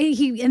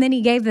 And then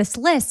he gave this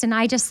list, and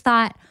I just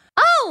thought,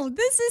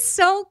 this is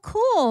so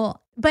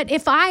cool. But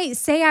if I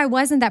say I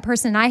wasn't that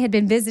person, I had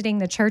been visiting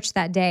the church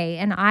that day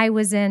and I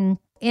was in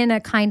a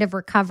kind of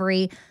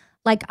recovery,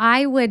 like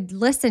I would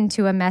listen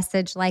to a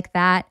message like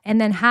that and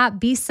then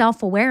be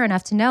self-aware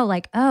enough to know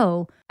like,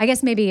 I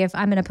guess maybe if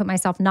I'm going to put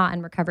myself not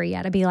in recovery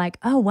yet, I'd be like,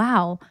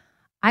 wow,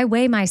 I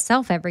weigh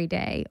myself every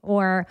day.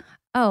 Or,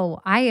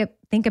 I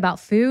think about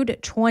food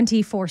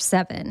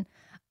 24/7.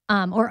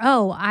 Or,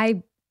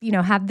 I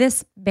have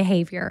this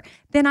behavior.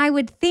 Then I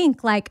would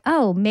think like,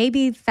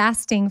 maybe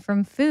fasting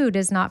from food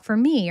is not for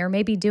me, or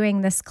maybe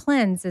doing this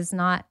cleanse is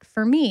not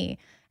for me.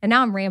 And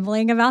now I'm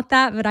rambling about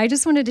that, but I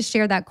just wanted to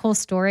share that cool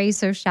story.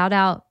 So shout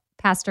out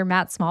Pastor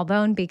Matt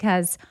Smallbone,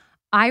 because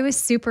I was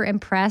super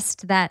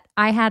impressed that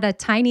I had a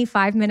tiny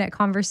 5-minute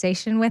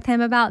conversation with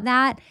him about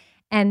that.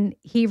 And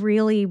he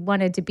really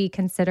wanted to be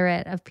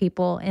considerate of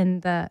people in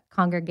the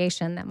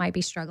congregation that might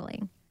be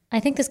struggling. I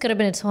think this could have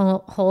been its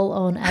whole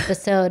own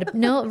episode.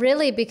 No,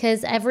 really,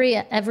 because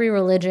every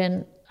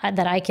religion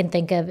that I can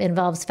think of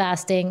involves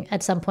fasting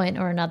at some point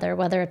or another,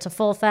 whether it's a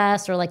full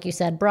fast or, like you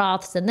said,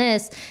 broths and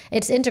this.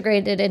 It's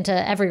integrated into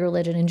every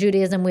religion. In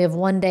Judaism, we have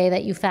one day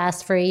that you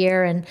fast for a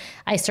year. And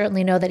I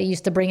certainly know that it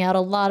used to bring out a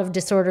lot of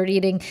disordered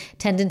eating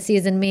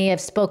tendencies in me.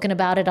 I've spoken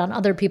about it on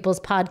other people's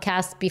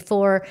podcasts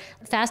before.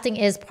 Fasting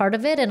is part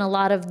of it. And a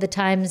lot of the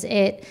times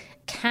it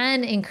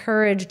can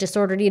encourage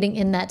disordered eating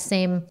in that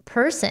same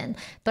person.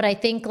 But I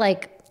think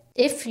like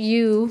if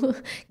you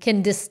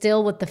can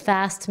distill what the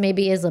fast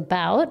maybe is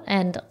about,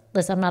 and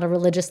listen, I'm not a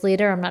religious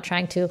leader.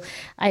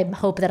 I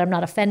hope that I'm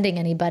not offending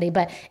anybody,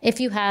 but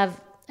if you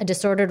have a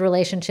disordered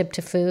relationship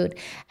to food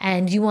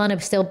and you want to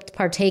still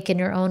partake in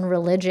your own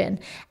religion,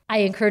 I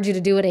encourage you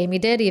to do what Amy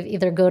did. You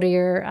either go to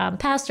your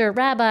pastor,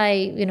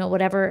 rabbi,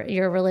 whatever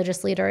your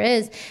religious leader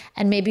is,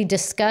 and maybe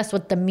discuss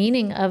what the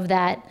meaning of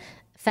that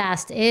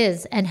fast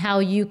is and how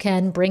you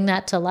can bring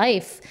that to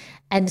life.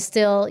 And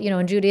still,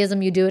 in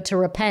Judaism, you do it to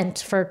repent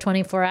for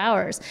 24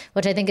 hours,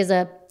 which I think is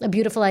a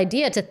beautiful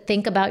idea, to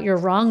think about your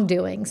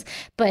wrongdoings.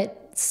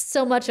 But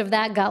so much of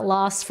that got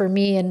lost for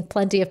me and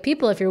plenty of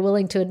people, if you're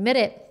willing to admit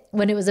it,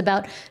 when it was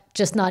about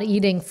just not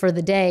eating for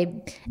the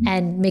day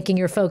and making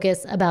your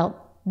focus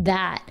about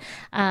that.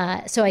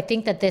 So I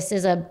think that this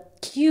is a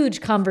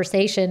huge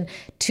conversation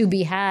to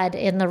be had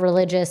in the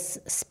religious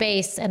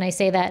space. And I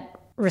say that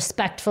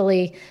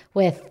respectfully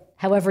with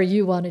however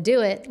you want to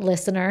do it,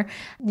 listener,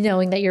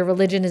 knowing that your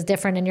religion is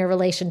different and your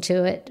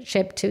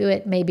relationship to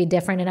it may be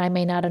different, and I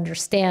may not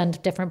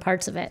understand different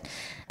parts of it.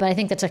 But I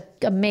think that's an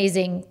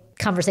amazing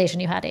conversation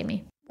you had,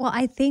 Amy. Well,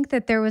 I think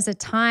that there was a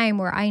time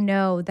where I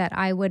know that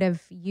I would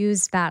have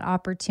used that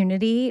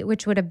opportunity,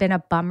 which would have been a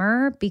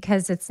bummer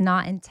because it's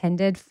not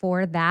intended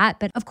for that.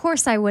 But of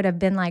course, I would have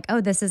been like,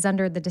 oh, this is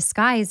under the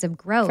disguise of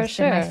growth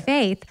and my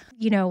faith.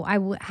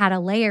 I had a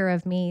layer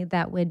of me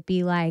that would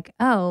be like,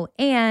 oh,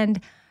 and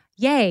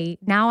yay,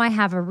 now I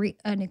have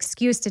an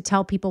excuse to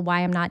tell people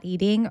why I'm not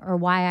eating or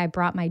why I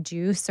brought my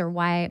juice or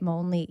why I'm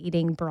only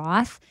eating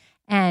broth.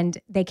 And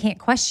they can't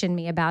question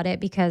me about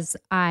it because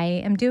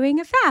I am doing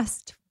a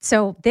fast.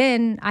 So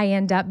then I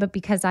end up, but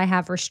because I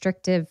have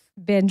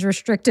binge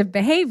restrictive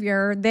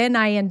behavior, then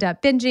I end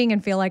up binging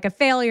and feel like a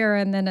failure.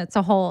 And then it's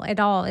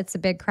a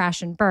big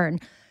crash and burn.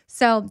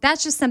 So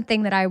that's just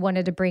something that I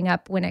wanted to bring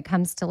up when it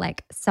comes to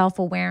like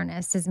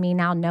self-awareness, is me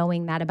now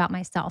knowing that about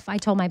myself. I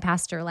told my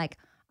pastor, like,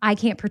 I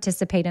can't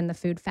participate in the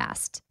food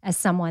fast as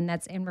someone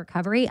that's in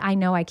recovery. I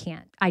know I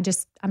can't.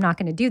 I'm not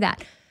going to do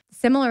that.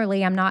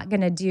 Similarly, I'm not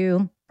going to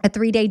do a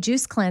 3-day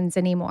juice cleanse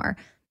anymore.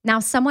 Now,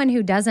 someone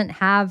who doesn't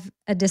have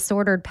a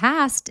disordered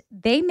past,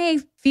 they may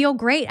feel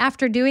great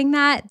after doing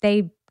that.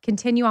 They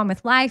continue on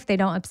with life. They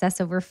don't obsess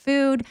over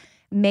food.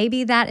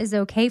 Maybe that is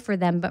okay for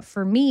them. But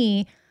for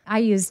me, I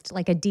used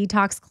like a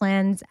detox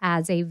cleanse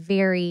as a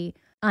very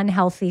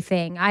unhealthy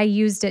thing. I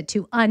used it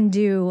to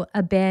undo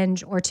a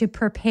binge or to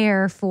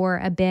prepare for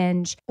a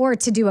binge or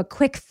to do a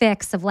quick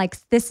fix of like,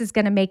 this is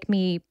going to make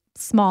me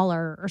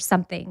smaller or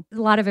something.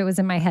 A lot of it was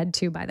in my head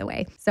too, by the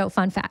way. So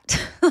fun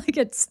fact, like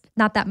it's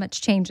not that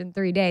much change in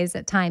 3 days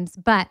at times,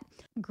 but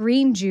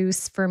green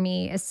juice for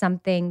me is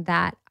something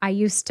that I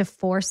used to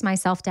force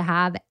myself to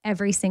have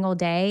every single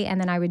day.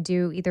 And then I would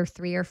do either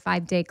 3 or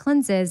 5 day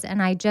cleanses.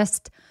 And I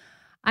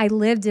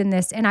lived in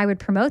this, and I would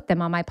promote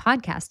them on my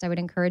podcast. I would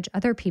encourage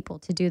other people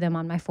to do them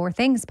on my 4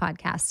 Things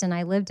podcast. And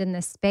I lived in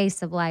this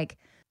space of like,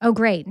 oh,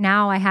 great,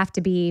 now I have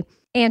to be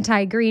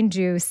anti-green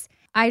juice.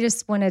 I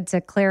just wanted to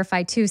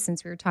clarify too,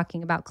 since we were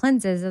talking about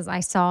cleanses, as I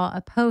saw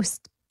a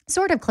post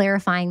sort of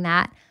clarifying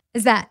that,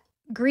 is that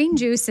green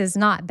juice is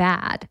not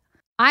bad.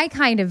 I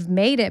kind of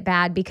made it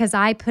bad because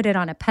I put it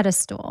on a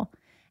pedestal.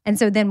 And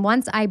so then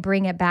once I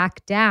bring it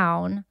back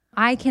down,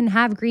 I can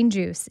have green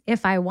juice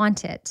if I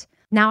want it.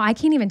 Now, I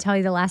can't even tell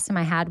you the last time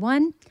I had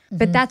one,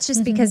 but that's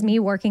just because me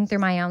working through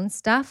my own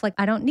stuff, like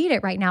I don't need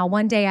it right now.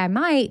 One day I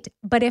might,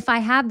 but if I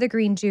have the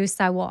green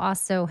juice, I will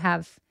also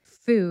have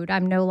food.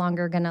 I'm no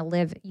longer going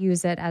to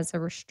use it as a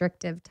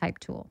restrictive type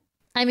tool.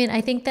 I mean,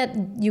 I think that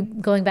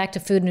going back to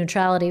food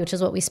neutrality, which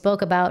is what we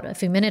spoke about a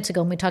few minutes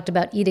ago when we talked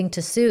about eating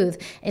to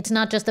soothe, it's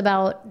not just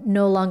about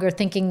no longer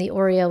thinking the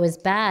Oreo is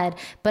bad,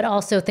 but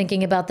also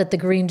thinking about that the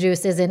green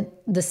juice isn't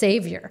the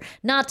savior.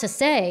 Not to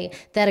say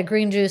that a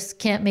green juice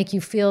can't make you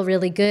feel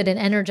really good and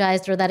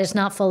energized, or that it's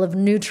not full of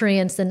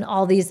nutrients and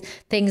all these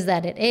things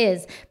that it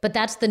is, but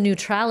that's the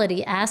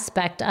neutrality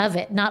aspect of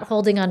it, not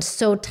holding on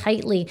so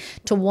tightly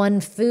to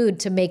one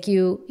food to make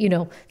you,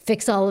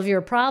 fix all of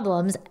your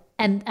problems.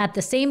 And at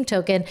the same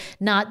token,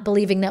 not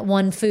believing that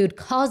one food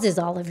causes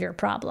all of your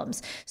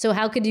problems. So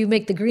how could you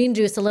make the green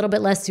juice a little bit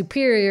less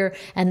superior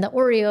and the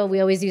Oreo, we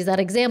always use that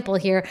example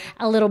here,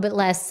 a little bit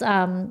less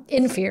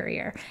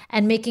inferior,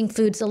 and making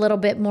foods a little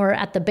bit more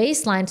at the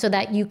baseline so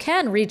that you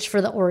can reach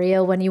for the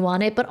Oreo when you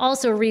want it, but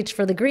also reach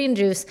for the green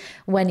juice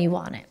when you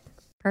want it.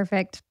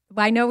 Perfect.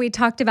 I know we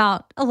talked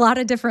about a lot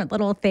of different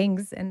little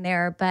things in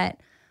there, but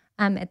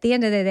at the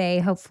end of the day,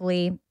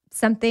 hopefully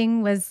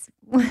something was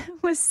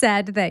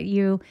said that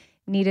you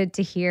needed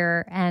to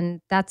hear.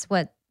 And that's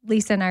what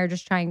Lisa and I are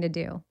just trying to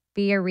do.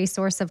 Be a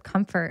resource of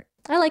comfort.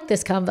 I like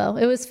this combo.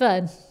 It was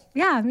fun.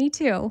 Yeah, me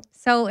too.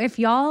 So if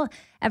y'all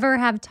ever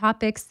have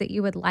topics that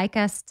you would like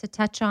us to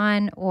touch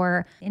on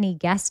or any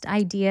guest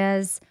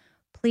ideas,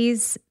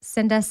 please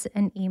send us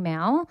an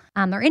email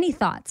or any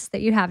thoughts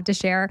that you have to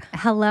share.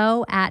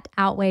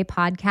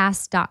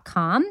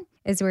 hello@outwaypodcast.com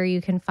is where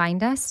you can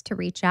find us to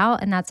reach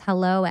out. And that's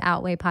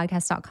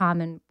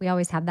hello@outwaypodcast.com. And we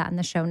always have that in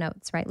the show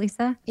notes, right,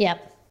 Lisa?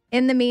 Yep.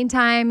 In the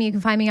meantime, you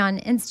can find me on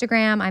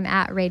Instagram. I'm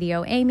at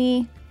Radio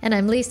Amy. And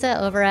I'm Lisa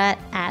over at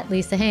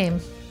Lisa Haim.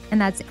 And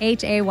that's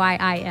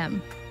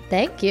HAYIM.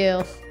 Thank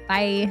you.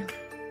 Bye.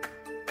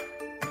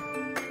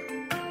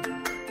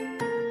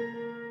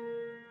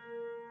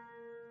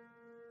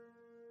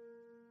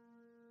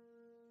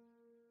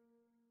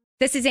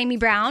 This is Amy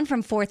Brown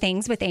from 4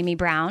 Things with Amy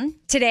Brown.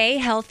 Today,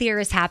 healthier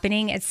is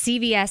happening at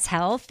CVS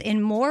Health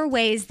in more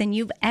ways than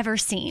you've ever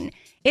seen.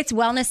 It's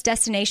wellness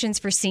destinations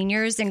for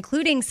seniors,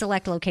 including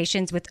select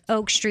locations with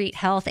Oak Street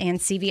Health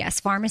and CVS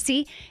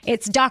Pharmacy.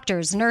 It's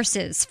doctors,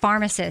 nurses,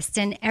 pharmacists,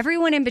 and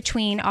everyone in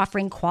between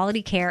offering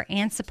quality care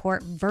and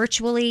support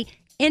virtually,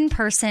 in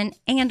person,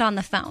 and on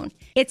the phone.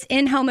 It's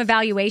in-home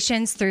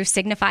evaluations through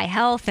Signify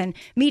Health and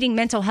meeting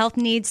mental health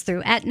needs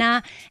through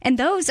Aetna. And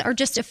those are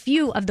just a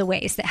few of the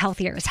ways that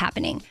healthier is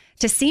happening.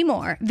 To see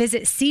more,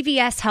 visit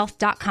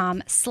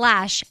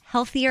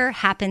cvshealth.com/healthier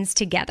happens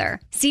together.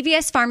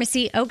 CVS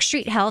Pharmacy, Oak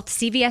Street Health,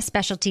 CVS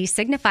Specialty,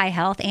 Signify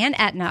Health, and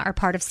Aetna are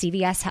part of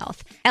CVS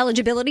Health.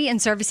 Eligibility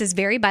and services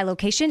vary by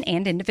location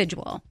and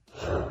individual.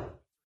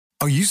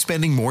 Are you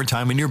spending more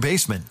time in your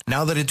basement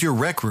now that it's your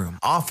rec room,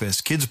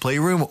 office, kids'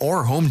 playroom,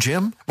 or home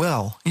gym?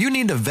 Well, you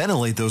need to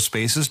ventilate those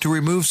spaces to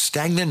remove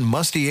stagnant,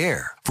 musty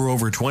air. For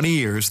over 20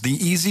 years, the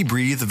Easy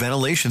Breathe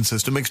ventilation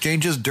system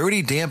exchanges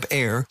dirty, damp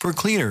air for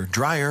cleaner,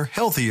 drier,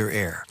 healthier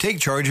air. Take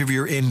charge of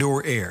your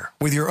indoor air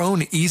with your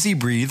own Easy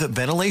Breathe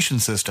ventilation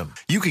system.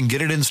 You can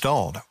get it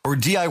installed, or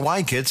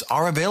DIY kits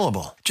are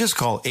available. Just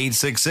call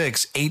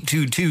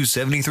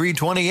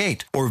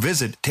 866-822-7328 or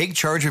visit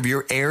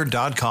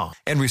takechargeofyourair.com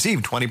and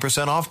receive 20%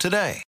 off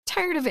today.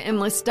 Tired of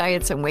endless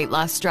diets and weight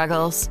loss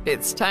struggles?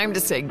 It's time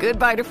to say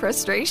goodbye to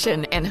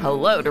frustration and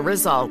hello to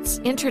results.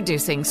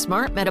 Introducing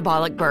Smart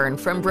Metabolic Burn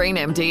from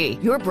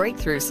BrainMD, your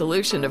breakthrough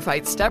solution to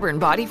fight stubborn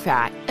body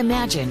fat.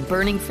 Imagine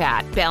burning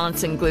fat,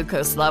 balancing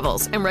glucose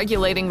levels, and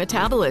regulating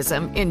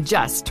metabolism in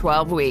just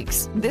 12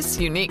 weeks. This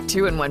unique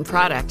 2-in-1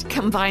 product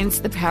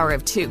combines the power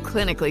of 2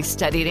 clinically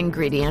studied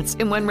ingredients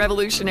in one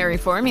revolutionary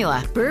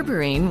formula.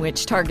 Berberine,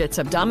 which targets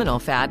abdominal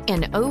fat,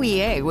 and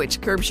OEA,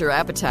 which curbs your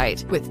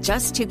appetite. With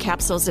just 2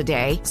 capsules a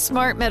day,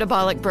 Smart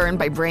Metabolic Burn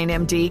by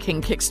BrainMD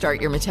can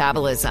kickstart your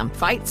metabolism,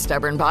 fight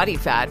stubborn body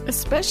fat,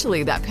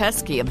 especially that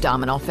pesky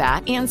abdominal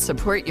fat, and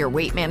support your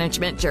weight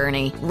management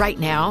journey. Right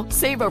now,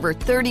 save over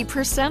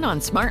 30% on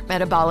Smart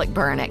Metabolic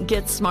Burn at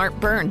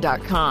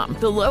GetSmartBurn.com.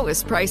 The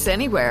lowest price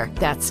anywhere.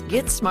 That's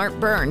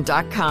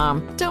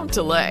GetSmartBurn.com. Don't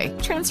delay.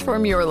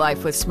 Transform your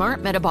life with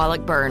Smart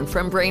Metabolic Burn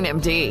from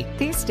BrainMD.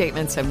 These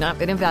statements have not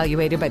been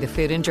evaluated by the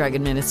Food and Drug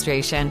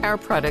Administration. Our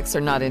products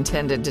are not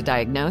intended to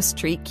diagnose,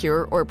 treat,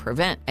 cure, or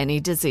prevent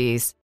any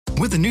disease.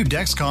 With the new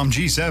Dexcom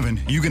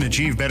G7, you can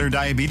achieve better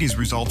diabetes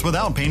results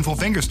without painful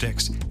finger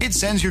sticks. It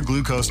sends your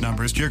glucose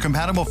numbers to your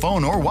compatible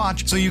phone or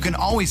watch so you can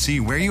always see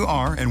where you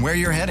are and where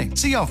you're heading.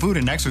 See how food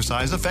and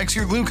exercise affects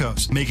your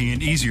glucose, making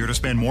it easier to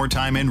spend more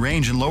time in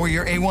range and lower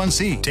your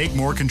A1C. Take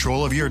more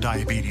control of your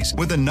diabetes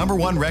with the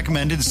 #1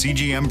 recommended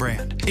CGM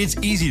brand. It's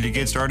easy to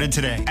get started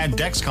today at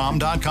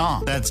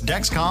Dexcom.com. That's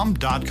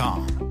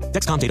Dexcom.com.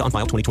 Dexcom data on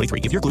file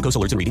 2023. If your glucose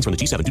alerts and readings from the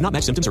G7 do not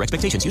match symptoms or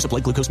expectations, use a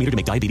blood glucose meter to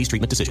make diabetes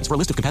treatment decisions. For a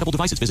list of compatible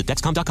devices, visit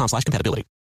Dexcom.com/compatibility.